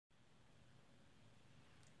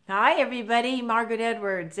Hi, everybody. Margaret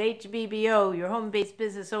Edwards, HBBO, your home-based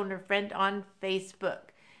business owner friend on Facebook.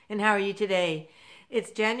 And how are you today?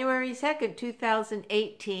 It's January 2nd,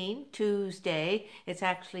 2018, Tuesday. It's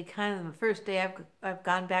actually kind of the first day I've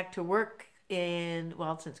gone back to work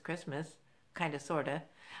since Christmas, kind of, sort of.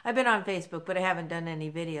 I've been on Facebook, but I haven't done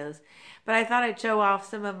any videos. But I thought I'd show off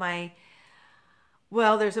some of my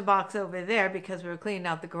there's a box over there because we were cleaning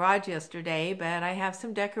out the garage yesterday, but I have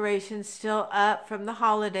some decorations still up from the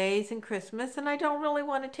holidays and Christmas, and I don't really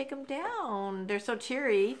want to take them down. They're so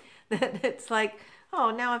cheery that it's like, oh,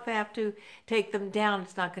 now if I have to take them down,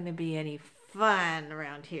 it's not going to be any fun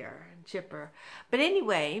around here, chipper. But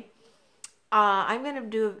anyway, I'm going to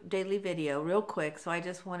do a daily video real quick, so I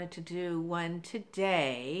just wanted to do one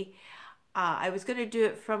today. I was going to do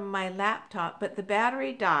it from my laptop, but the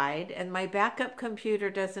battery died and my backup computer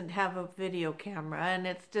doesn't have a video camera and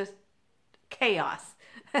it's just chaos.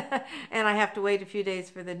 And I have to wait a few days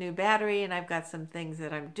for the new battery, and I've got some things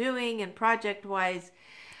that I'm doing and project-wise,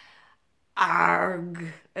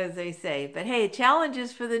 arg, as they say. But hey,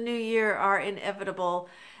 challenges for the new year are inevitable,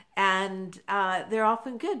 and they're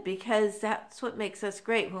often good because that's what makes us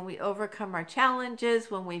great, when we overcome our challenges,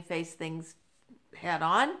 when we face things head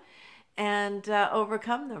on and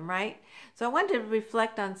overcome them, right? So I wanted to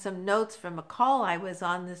reflect on some notes from a call I was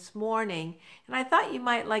on this morning, and I thought you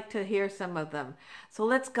might like to hear some of them. So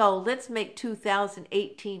let's go. Let's make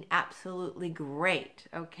 2018 absolutely great,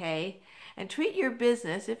 okay? And treat your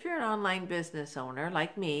business, if you're an online business owner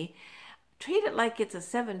like me, treat it like it's a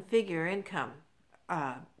seven-figure income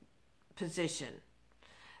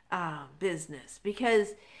business, because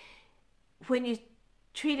when you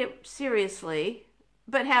treat it seriously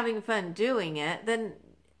but having fun doing it, then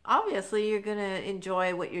obviously you're going to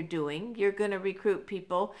enjoy what you're doing. You're going to recruit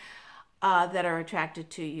people that are attracted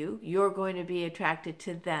to you. You're going to be attracted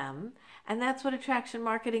to them. And that's what attraction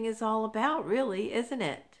marketing is all about, really, isn't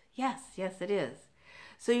it? Yes, it is.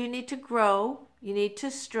 So you need to grow, you need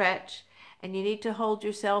to stretch, and you need to hold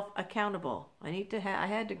yourself accountable. I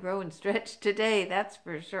had to grow and stretch today, that's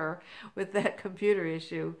for sure, with that computer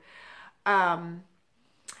issue.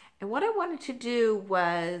 And what I wanted to do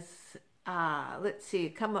was, let's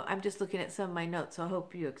see, I'm just looking at some of my notes, so I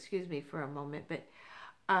hope you excuse me for a moment. But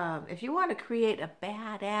if you want to create a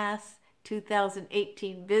badass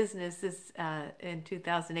 2018 business in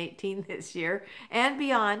 2018 this year and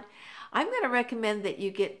beyond, I'm going to recommend that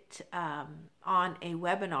you get on a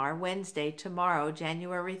webinar Wednesday, tomorrow,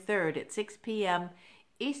 January 3rd at 6 p.m.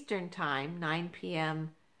 Eastern Time, 9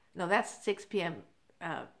 p.m. No, that's 6 p.m.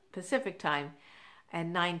 Pacific Time,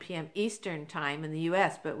 and 9 p.m. Eastern Time in the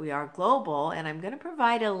U.S., but we are global, and I'm going to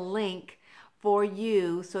provide a link for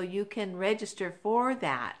you so you can register for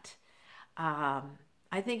that.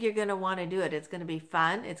 I think you're going to want to do it. It's going to be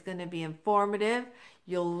fun. It's going to be informative.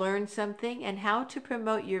 You'll learn something and how to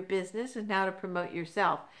promote your business and how to promote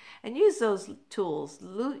yourself. And use those tools.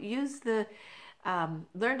 Learn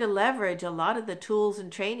to leverage a lot of the tools and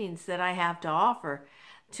trainings that I have to offer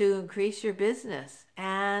to increase your business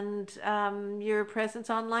and your presence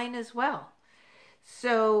online as well.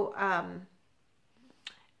 So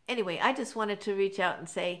anyway, I just wanted to reach out and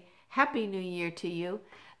say Happy New Year to you.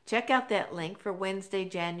 Check out that link for Wednesday,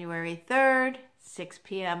 January 3rd, 6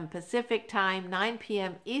 p.m. Pacific Time, 9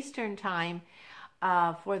 p.m. Eastern Time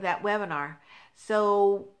for that webinar.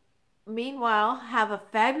 So meanwhile, have a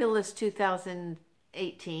fabulous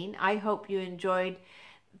 2018. I hope you enjoyed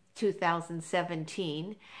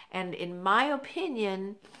 2017, and in my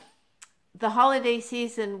opinion, the holiday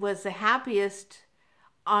season was the happiest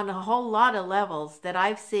on a whole lot of levels that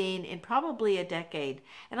I've seen in probably a decade.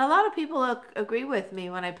 And a lot of people agree with me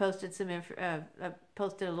when I posted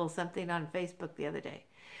posted a little something on Facebook the other day.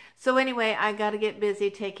 So anyway, I got to get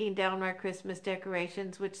busy taking down my Christmas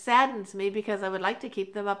decorations, which saddens me because I would like to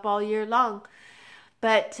keep them up all year long.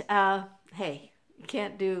 But hey, you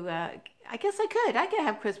can't do I guess I could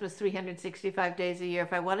have Christmas 365 days a year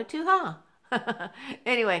if I wanted to, huh?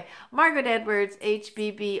 Anyway, Margaret Edwards,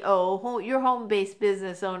 HBBO, your home-based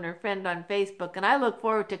business owner friend on Facebook, and I look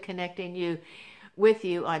forward to connecting with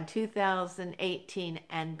you on 2018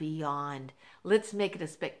 and beyond. Let's make it a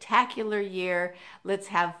spectacular year. Let's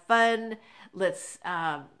have fun. Let's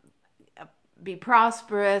be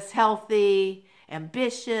prosperous, healthy,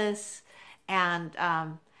 ambitious, and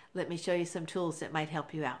let me show you some tools that might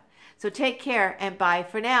help you out. So take care and bye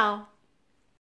for now.